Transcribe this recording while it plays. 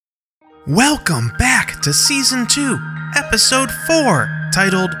Welcome back to Season 2, Episode 4,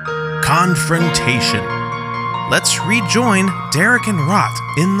 titled Confrontation. Let's rejoin Derek and Rot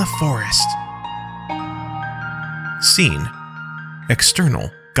in the forest. Scene: External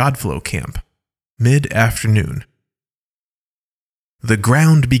Godflow Camp, mid-afternoon. The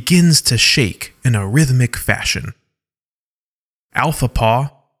ground begins to shake in a rhythmic fashion. Alpha Paw,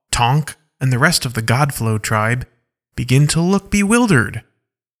 Tonk, and the rest of the Godflow tribe begin to look bewildered.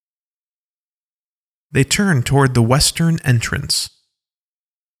 They turn toward the western entrance.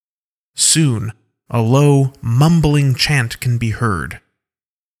 Soon, a low, mumbling chant can be heard.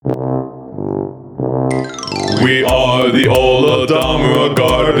 We are the Oladamra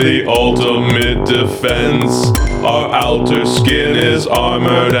Guard, the ultimate defense. Our outer skin is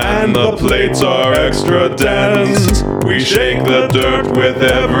armored and the plates are extra dense. We shake the dirt with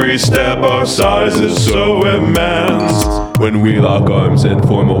every step, our size is so immense. When we lock arms and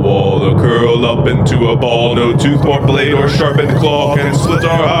form a wall or curl up into a ball, no tooth or blade or sharpened claw can split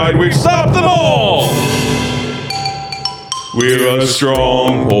our hide, we stop them all! We're a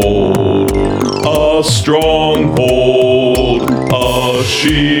stronghold, a stronghold, a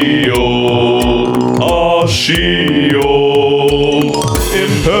shield, a shield.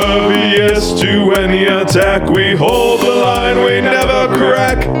 Impervious to any attack, we hold the line, we never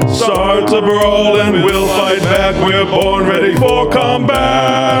crack. Start to brawl and we'll fight back, we're born ready for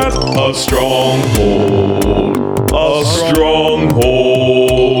combat. A stronghold, a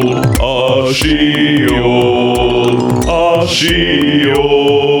stronghold, a shield, a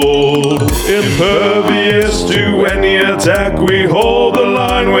shield. Impervious to any attack, we hold the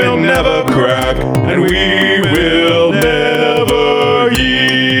line, we'll never crack, and we will never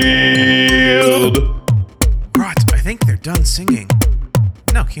yield. Rot, I think they're done singing.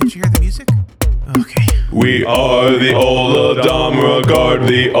 No, can't you hear the music? Okay. We are the Oladamra Guard,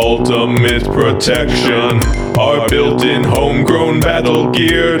 the ultimate protection. Our built-in homegrown battle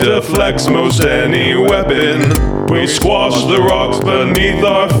gear deflects most any weapon. We squash the rocks beneath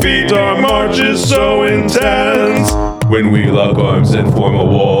our feet, our march is so intense. When we lock arms and form a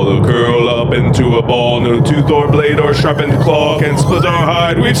wall or curl up into a ball, no tooth or blade or sharpened claw can split our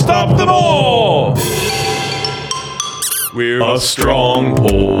hide, we've stopped them all! We're a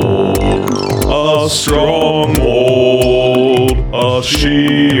stronghold, a stronghold, a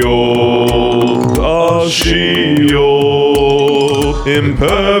shield, a shield.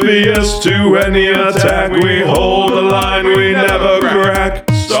 Impervious to any attack, we hold the line, we never crack.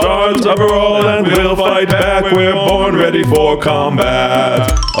 Start a brawl and we'll fight back, we're born ready for combat.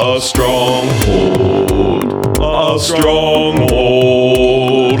 A stronghold, a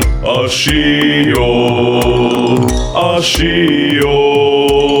stronghold, a shield, a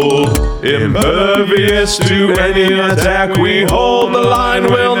shield. Impervious to any attack, we hold the line,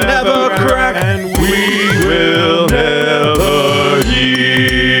 we'll never crack, and we will never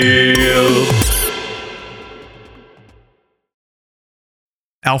yield.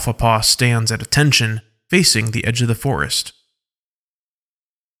 Alpha Paw stands at attention, facing the edge of the forest.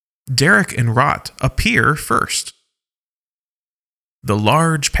 Derek and Rot appear first. The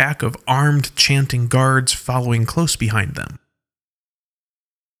large pack of armed chanting guards following close behind them.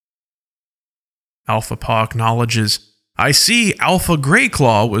 Alpha Paw acknowledges, "I see Alpha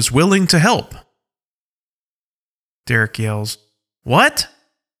Greyclaw was willing to help." Derek yells, "What?"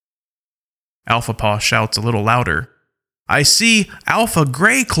 Alpha Paw shouts a little louder, "I see Alpha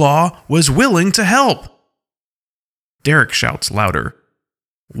Greyclaw was willing to help." Derek shouts louder,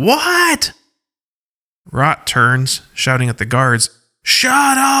 "What?" Rot turns, shouting at the guards,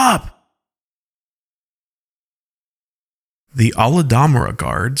 "Shut up!" The Oladamra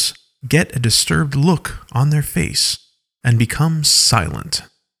guards get a disturbed look on their face and become silent.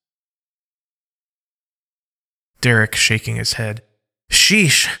 Derek shaking his head,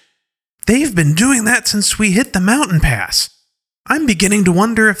 "Sheesh, they've been doing that since we hit the mountain pass. I'm beginning to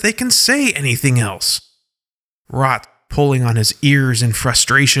wonder if they can say anything else." Rot pulling on his ears in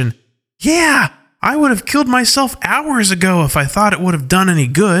frustration, "Yeah, I would have killed myself hours ago if I thought it would have done any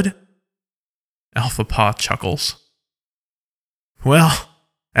good." Alpha Paw chuckles. "Well,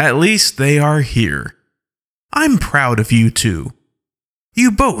 at least they are here. I'm proud of you two.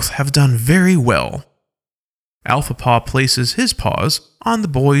 You both have done very well." Alpha Paw places his paws on the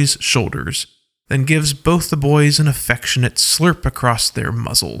boys' shoulders, then gives both the boys an affectionate slurp across their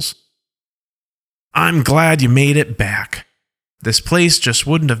muzzles. "I'm glad you made it back. This place just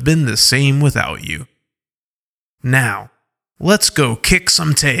wouldn't have been the same without you. Now, let's go kick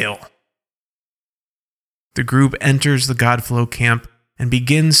some tail." The group enters the Godflow camp and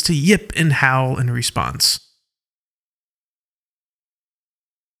begins to yip and howl in response.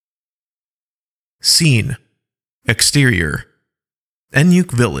 Scene. Exterior.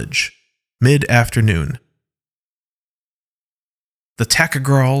 Enyuk Village. Mid-afternoon. The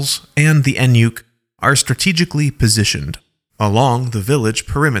Takagrals and the Enyuk are strategically positioned along the village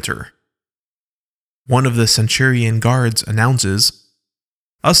perimeter. One of the Centurion guards announces,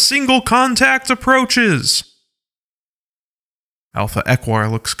 "A single contact approaches!" Alpha Ekwar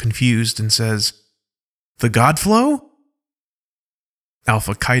looks confused and says, "The Godflow?"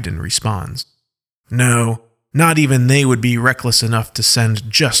 Alpha Kyden responds, "No, not even they would be reckless enough to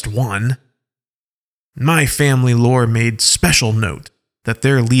send just one. My family lore made special note that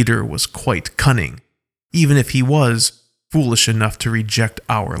their leader was quite cunning, even if he was foolish enough to reject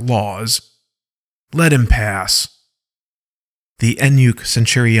our laws. Let him pass." The Enyuk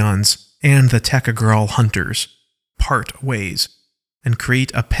Centurions and the Takagral hunters part ways and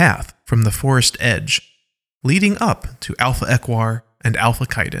create a path from the forest edge, leading up to Alpha Ekwar and Alpha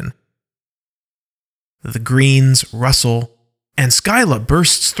Kyden. The greens rustle, and Skyla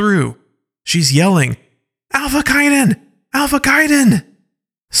bursts through. She's yelling, "Alpha Kyden! Alpha Kyden!"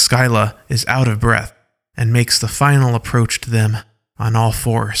 Skyla is out of breath and makes the final approach to them on all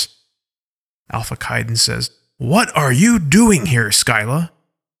fours. Alpha Kyden says, "What are you doing here, Skyla?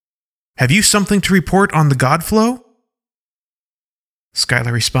 Have you something to report on the Godflow?"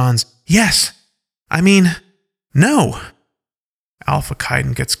 Skyla responds, No. Alpha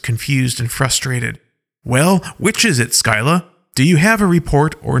Kyden gets confused and frustrated. "Well, which is it, Skyla? Do you have a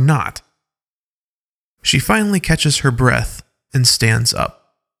report or not?" She finally catches her breath and stands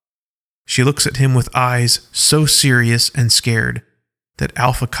up. She looks at him with eyes so serious and scared that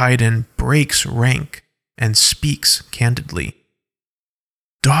Alpha Kyden breaks rank and speaks candidly.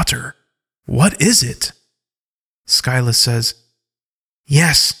 "Daughter, what is it?" Skyla says,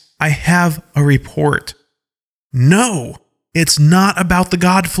 "Yes, I have a report." "No, it's not about the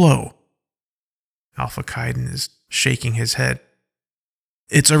Godflow." Alpha Kyden is shaking his head.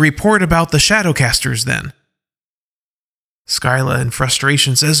 "It's a report about the Shadowcasters, then." Skyla, in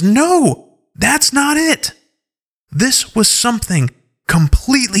frustration, says, "No, that's not it. This was something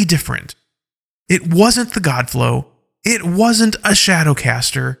completely different. It wasn't the Godflow. It wasn't a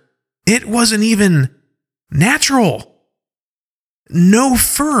Shadowcaster. It wasn't even natural. No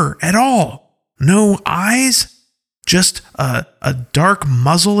fur at all. No eyes. Just a dark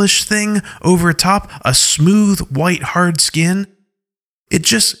muzzle-ish thing over top a smooth, white, hard skin. It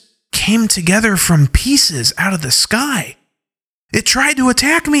just came together from pieces out of the sky. It tried to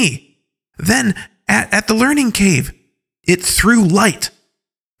attack me. Then, at the learning cave, it threw light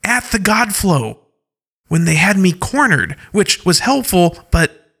at the Godflow when they had me cornered, which was helpful,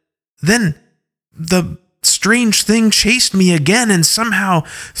 but then the strange thing chased me again and somehow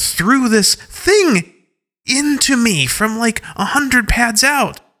threw this thing into me from like 100 pads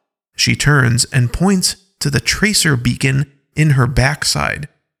out." She turns and points to the tracer beacon in her backside,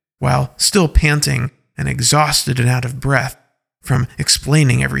 while still panting and exhausted and out of breath from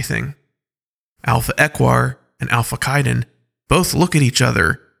explaining everything. Alpha Ekwar and Alpha Kyden both look at each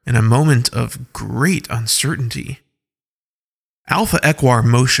other in a moment of great uncertainty. Alpha Ekwar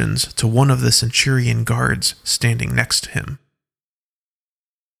motions to one of the Centurion guards standing next to him.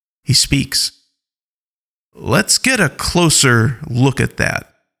 He speaks. "Let's get a closer look at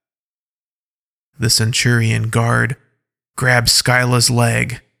that." The Centurion guard grabs Skyla's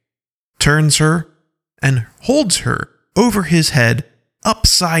leg, turns her, and holds her over his head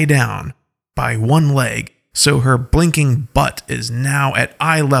upside down by one leg, so her blinking butt is now at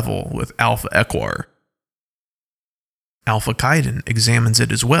eye level with Alpha Ekwar. Alpha Kyden examines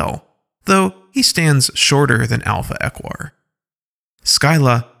it as well, though he stands shorter than Alpha Ekwar.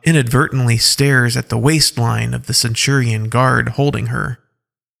 Skyla inadvertently stares at the waistline of the Centurion guard holding her.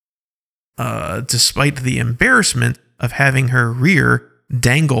 Despite the embarrassment of having her rear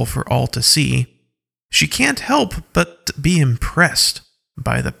dangle for all to see, she can't help but be impressed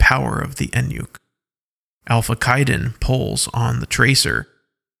by the power of the Enyuk. Alpha Kyden pulls on the tracer.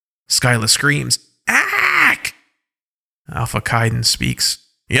 Skyla screams, "Ack!" Alpha Kyden speaks,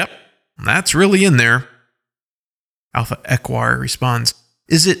 "Yep, that's really in there." Alpha Ekwar responds,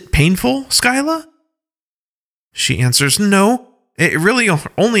 "Is it painful, Skyla?" She answers, "No, it really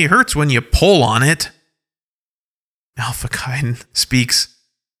only hurts when you pull on it." Alpha Kyden speaks,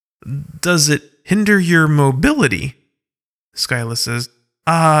 "Does it hinder your mobility?" Skyla says,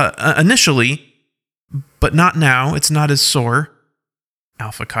 Initially, but not now. It's not as sore."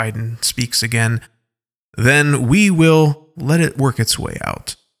 Alpha Kyden speaks again, "Then we will let it work its way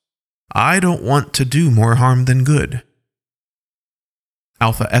out. I don't want to do more harm than good."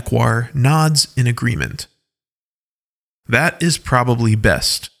 Alpha Ekwar nods in agreement. "That is probably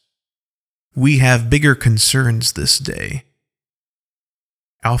best. We have bigger concerns this day.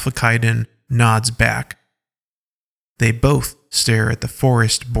 Alpha Kyden nods back. They both stare at the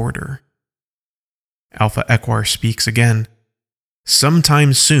forest border. Alpha Equar speaks again.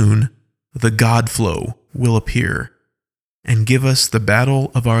 Sometime soon, the Godflow will appear and give us the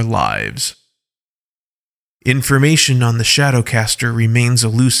battle of our lives. Information on the Shadowcaster remains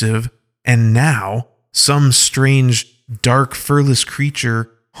elusive, and now some strange, dark, furless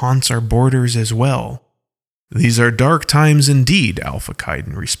creature haunts our borders as well. These are dark times indeed, Alpha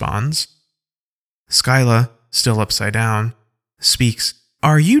Kyden responds. Skyla, still upside down, speaks.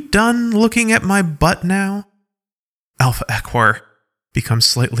 Are you done looking at my butt now? Alpha Equar becomes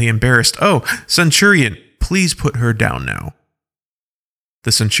slightly embarrassed. Oh, Centurion, please put her down now.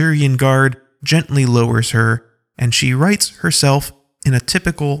 The Centurion guard gently lowers her, and she rights herself in a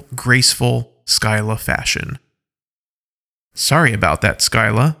typical, graceful Skyla fashion. Sorry about that,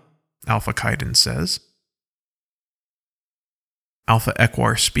 Skyla, Alpha Kyden says. Alpha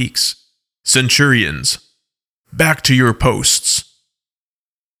Equar speaks. Centurions, back to your posts.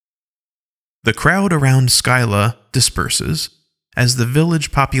 The crowd around Skyla disperses as the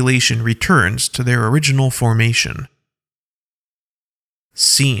village population returns to their original formation.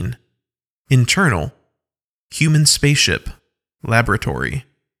 Scene: internal, human spaceship, laboratory.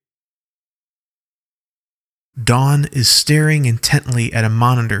 Dawn is staring intently at a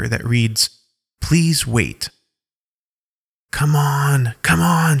monitor that reads, "Please wait." Come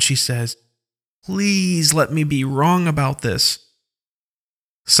on, she says. Please let me be wrong about this.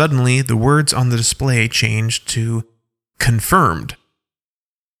 Suddenly, the words on the display change to confirmed.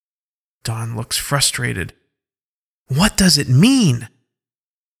 Dawn looks frustrated. What does it mean?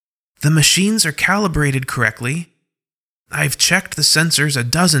 The machines are calibrated correctly. I've checked the sensors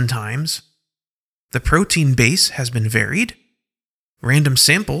 12 times. The protein base has been varied. Random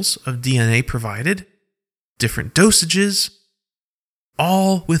samples of DNA provided. Different dosages.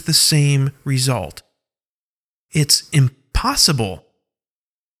 All with the same result. It's impossible.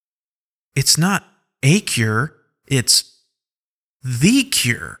 It's not a cure, it's the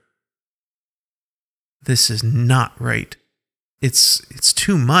cure. This is not right. It's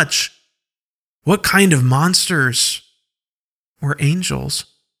too much. What kind of monsters or angels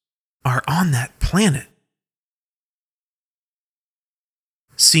are on that planet?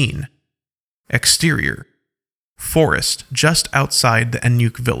 Scene: exterior. Forest just outside the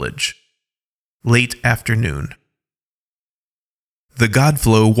Enyuk village. Late afternoon. The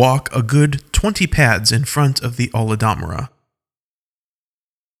Godflow walk a good 20 pads in front of the Oladamra.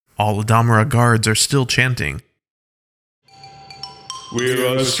 Oladamra guards are still chanting.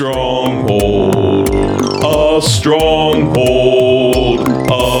 We're a stronghold, a shield,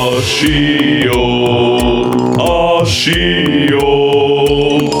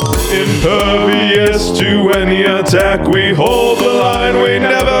 impervious to any attack. We hold the line, we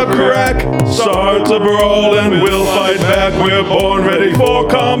never crack. Start to brawl and we'll fight back. We're born ready for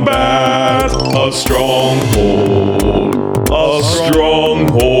combat. A stronghold, a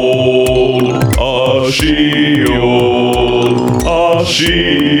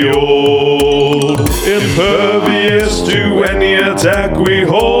shield, impervious to any attack. We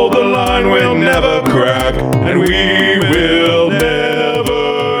hold the line, we'll never crack, and we will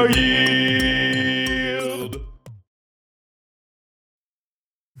never yield.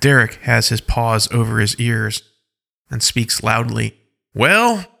 Derek has his paws over his ears and speaks loudly.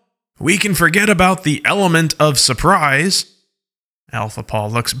 Well, we can forget about the element of surprise. Alpha Paw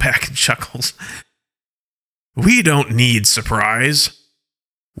looks back and chuckles. We don't need surprise.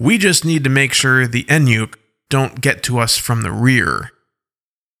 We just need to make sure the Enyuk don't get to us from the rear.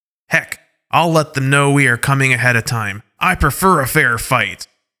 Heck, I'll let them know we are coming ahead of time. I prefer a fair fight.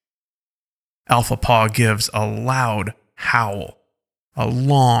 Alpha Paw gives a loud howl. A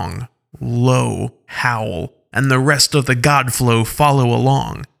long, low howl, and the rest of the Godflow follow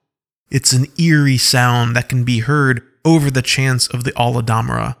along. It's an eerie sound that can be heard over the chants of the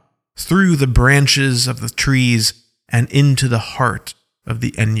Oladamra, through the branches of the trees, and into the heart of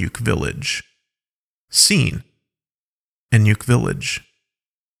the Enyuk village. Scene: Enyuk village.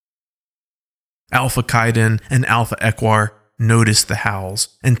 Alpha Kyden and Alpha Equar notice the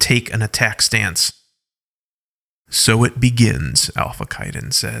howls and take an attack stance. So it begins, Alpha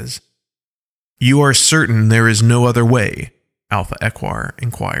Kyden says. You are certain there is no other way? Alpha Equar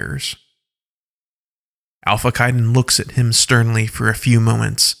inquires. Alpha Kyden looks at him sternly for a few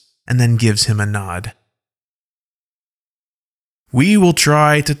moments and then gives him a nod. We will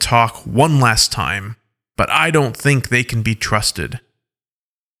try to talk one last time, but I don't think they can be trusted.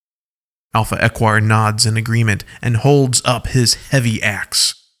 Alpha Equar nods in agreement and holds up his heavy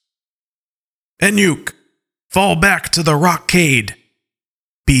axe. Enuke, fall back to the rockade.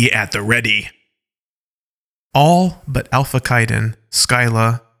 Be at the ready. All but Alpha Kyden,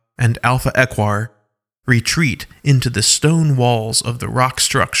 Skyla, and Alpha Equar retreat into the stone walls of the rock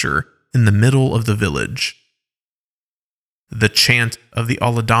structure in the middle of the village. The chant of the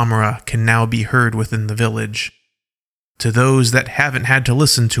Olodamara can now be heard within the village. To those that haven't had to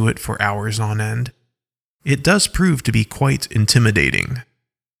listen to it for hours on end, it does prove to be quite intimidating.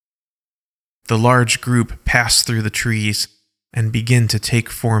 The large group pass through the trees and begin to take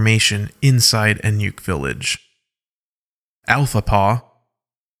formation inside Enuke village. Alpha Paw,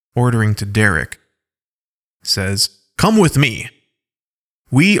 ordering to Derek, says, "Come with me.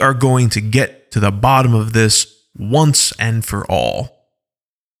 We are going to get to the bottom of this once and for all."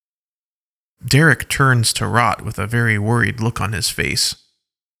 Derek turns to Rot with a very worried look on his face,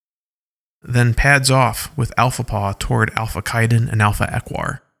 then pads off with Alpha Paw toward Alpha Kyden and Alpha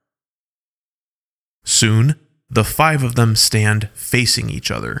Equar. Soon, the 5 of them stand facing each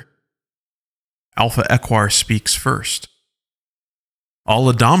other. Alpha Equar speaks first.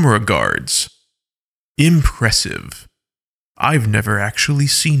 "Olodamara guards. Impressive. I've never actually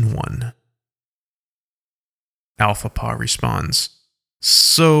seen one." Alpha Paw responds,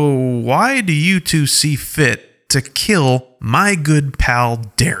 "So why do you two see fit to kill my good pal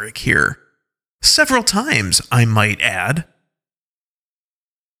Derek here? Several times, I might add."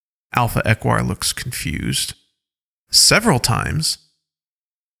 Alpha Equar looks confused. "Several times?"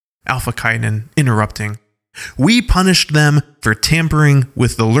 Alpha Kyden interrupting, "We punished them for tampering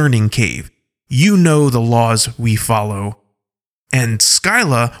with the learning cave. You know the laws we follow. And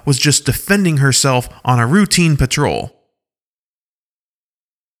Skyla was just defending herself on a routine patrol."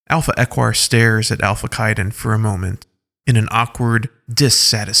 Alpha Equar stares at Alpha Kyden for a moment in an awkward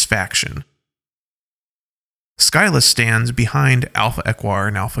dissatisfaction. Skyla stands behind Alpha Equar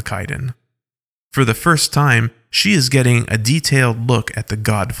and Alpha Kyden. For the first time, she is getting a detailed look at the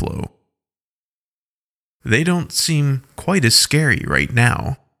Godflow. They don't seem quite as scary right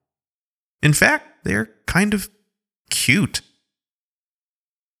now. In fact, they're kind of cute.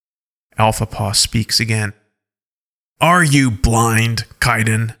 Alpha Paw speaks again. "Are you blind,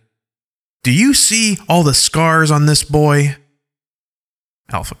 Kyden? Do you see all the scars on this boy?"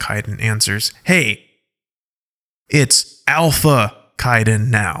 Alpha Kyden answers, "Hey, it's Alpha Kyden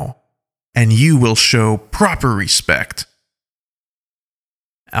now, and you will show proper respect."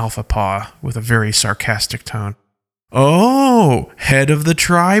 Alpha Paw with a very sarcastic tone. "Oh, head of the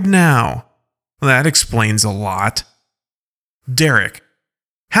tribe now. That explains a lot. Derek,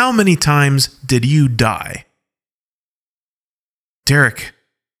 how many times did you die?" Derek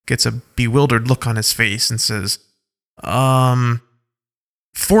gets a bewildered look on his face and says,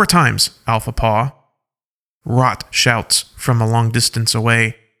 4 times, Alpha Paw." Rot shouts from a long distance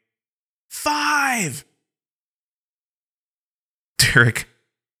away, 5! Derek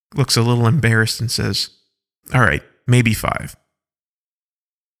looks a little embarrassed and says, "All right, maybe 5.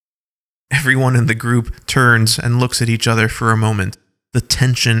 Everyone in the group turns and looks at each other for a moment. The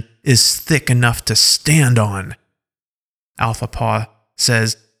tension is thick enough to stand on. Alpha Paw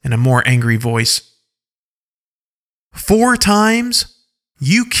says in a more angry voice, 4 times?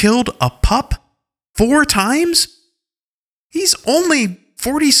 You killed a pup? 4 times? He's only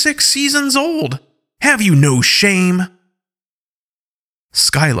 46 seasons old. Have you no shame?"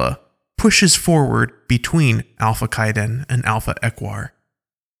 Skyla pushes forward between Alpha Kyden and Alpha Equar.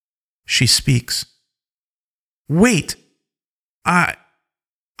 She speaks. "Wait, I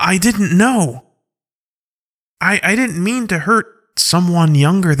didn't know. I didn't mean to hurt someone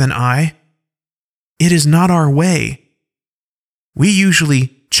younger than I. It is not our way. We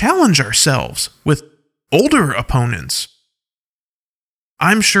usually challenge ourselves with older opponents.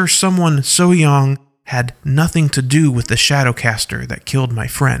 I'm sure someone so young had nothing to do with the Shadowcaster that killed my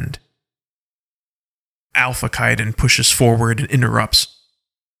friend." Alpha Kyden pushes forward and interrupts.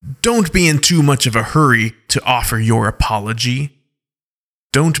 "Don't be in too much of a hurry to offer your apology.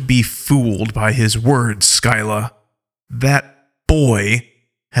 Don't be fooled by his words, Skyla. That boy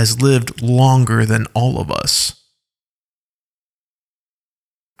has lived longer than all of us."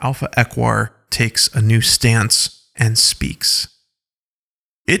 Alpha Equar takes a new stance and speaks.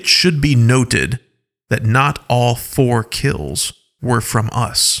 "It should be noted that not all 4 kills were from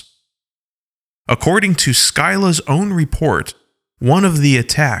us. According to Skyla's own report, one of the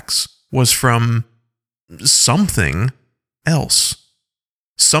attacks was from something else.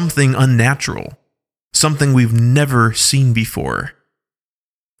 Something unnatural. Something we've never seen before.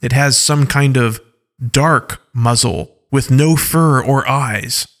 It has some kind of dark muzzle with no fur or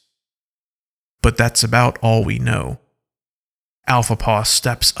eyes. But that's about all we know. Alpha Paw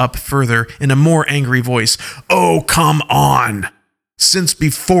steps up further in a more angry voice. Oh, come on! Since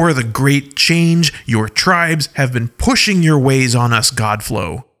before the Great Change, your tribes have been pushing your ways on us,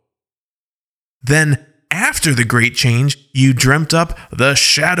 Godflow. Then, after the Great Change, you dreamt up the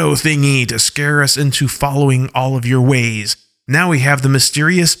shadow thingy to scare us into following all of your ways. Now we have the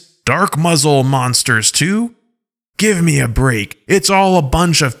mysterious dark muzzle monsters too? Give me a break. It's all a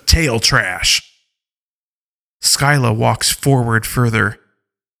bunch of tail trash. Skyla walks forward further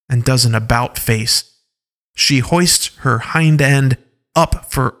and does an about face. She hoists her hind end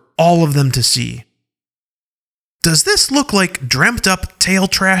up for all of them to see. Does this look like dreamt up tail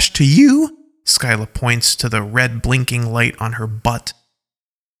trash to you? Skyla points to the red blinking light on her butt.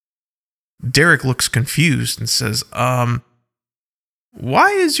 Derek looks confused and says,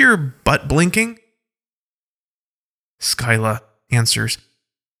 why is your butt blinking? Skyla answers,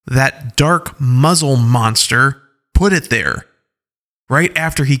 that dark muzzle monster put it there, right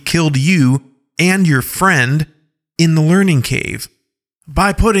after he killed you and your friend in the learning cave,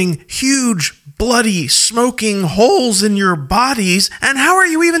 by putting huge, bloody, smoking holes in your bodies. And how are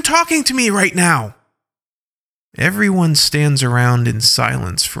you even talking to me right now? Everyone stands around in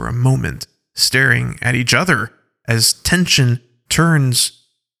silence for a moment, staring at each other as tension turns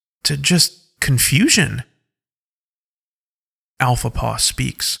to just confusion. Alpha Paw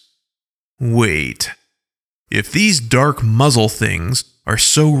speaks. Wait. If these dark muzzle things are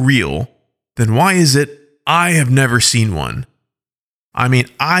so real, then why is it I have never seen one? I mean,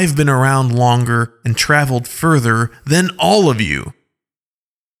 I've been around longer and traveled further than all of you.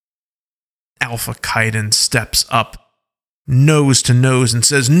 Alpha Kyden steps up, nose to nose, and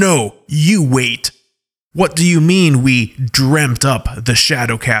says, no, you wait. What do you mean we dreamt up the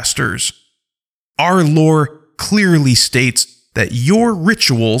Shadowcasters? Our lore clearly states that your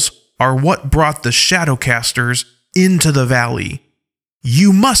rituals are what brought the Shadowcasters into the valley.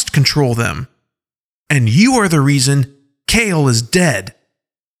 You must control them. And you are the reason Kale is dead.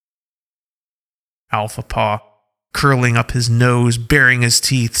 Alpha Paw, curling up his nose, baring his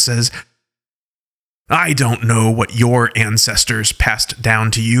teeth, says, I don't know what your ancestors passed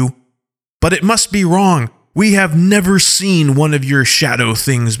down to you, but it must be wrong. We have never seen one of your shadow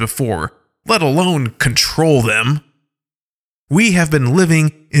things before, let alone control them. We have been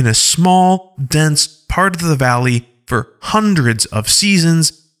living in a small, dense part of the valley for hundreds of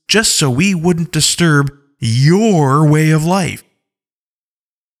seasons just so we wouldn't disturb your way of life.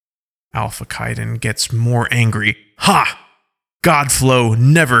 Alpha Kyden gets more angry. Ha! Godflow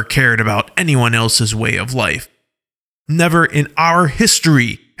never cared about anyone else's way of life. Never in our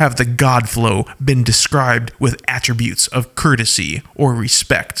history have the Godflow been described with attributes of courtesy or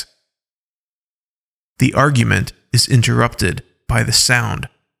respect. The argument is interrupted by the sound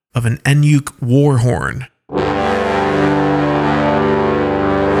of an Enyuk war horn.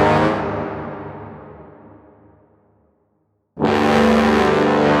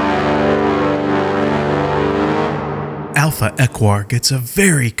 Alpha Ekwar gets a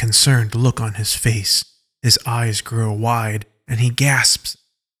very concerned look on his face. His eyes grow wide, and he gasps,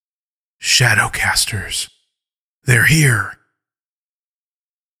 Shadowcasters, they're here.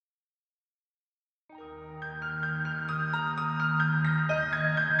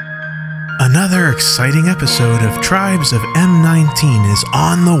 Another exciting episode of Tribes of M19 is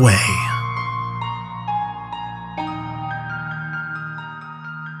on the way.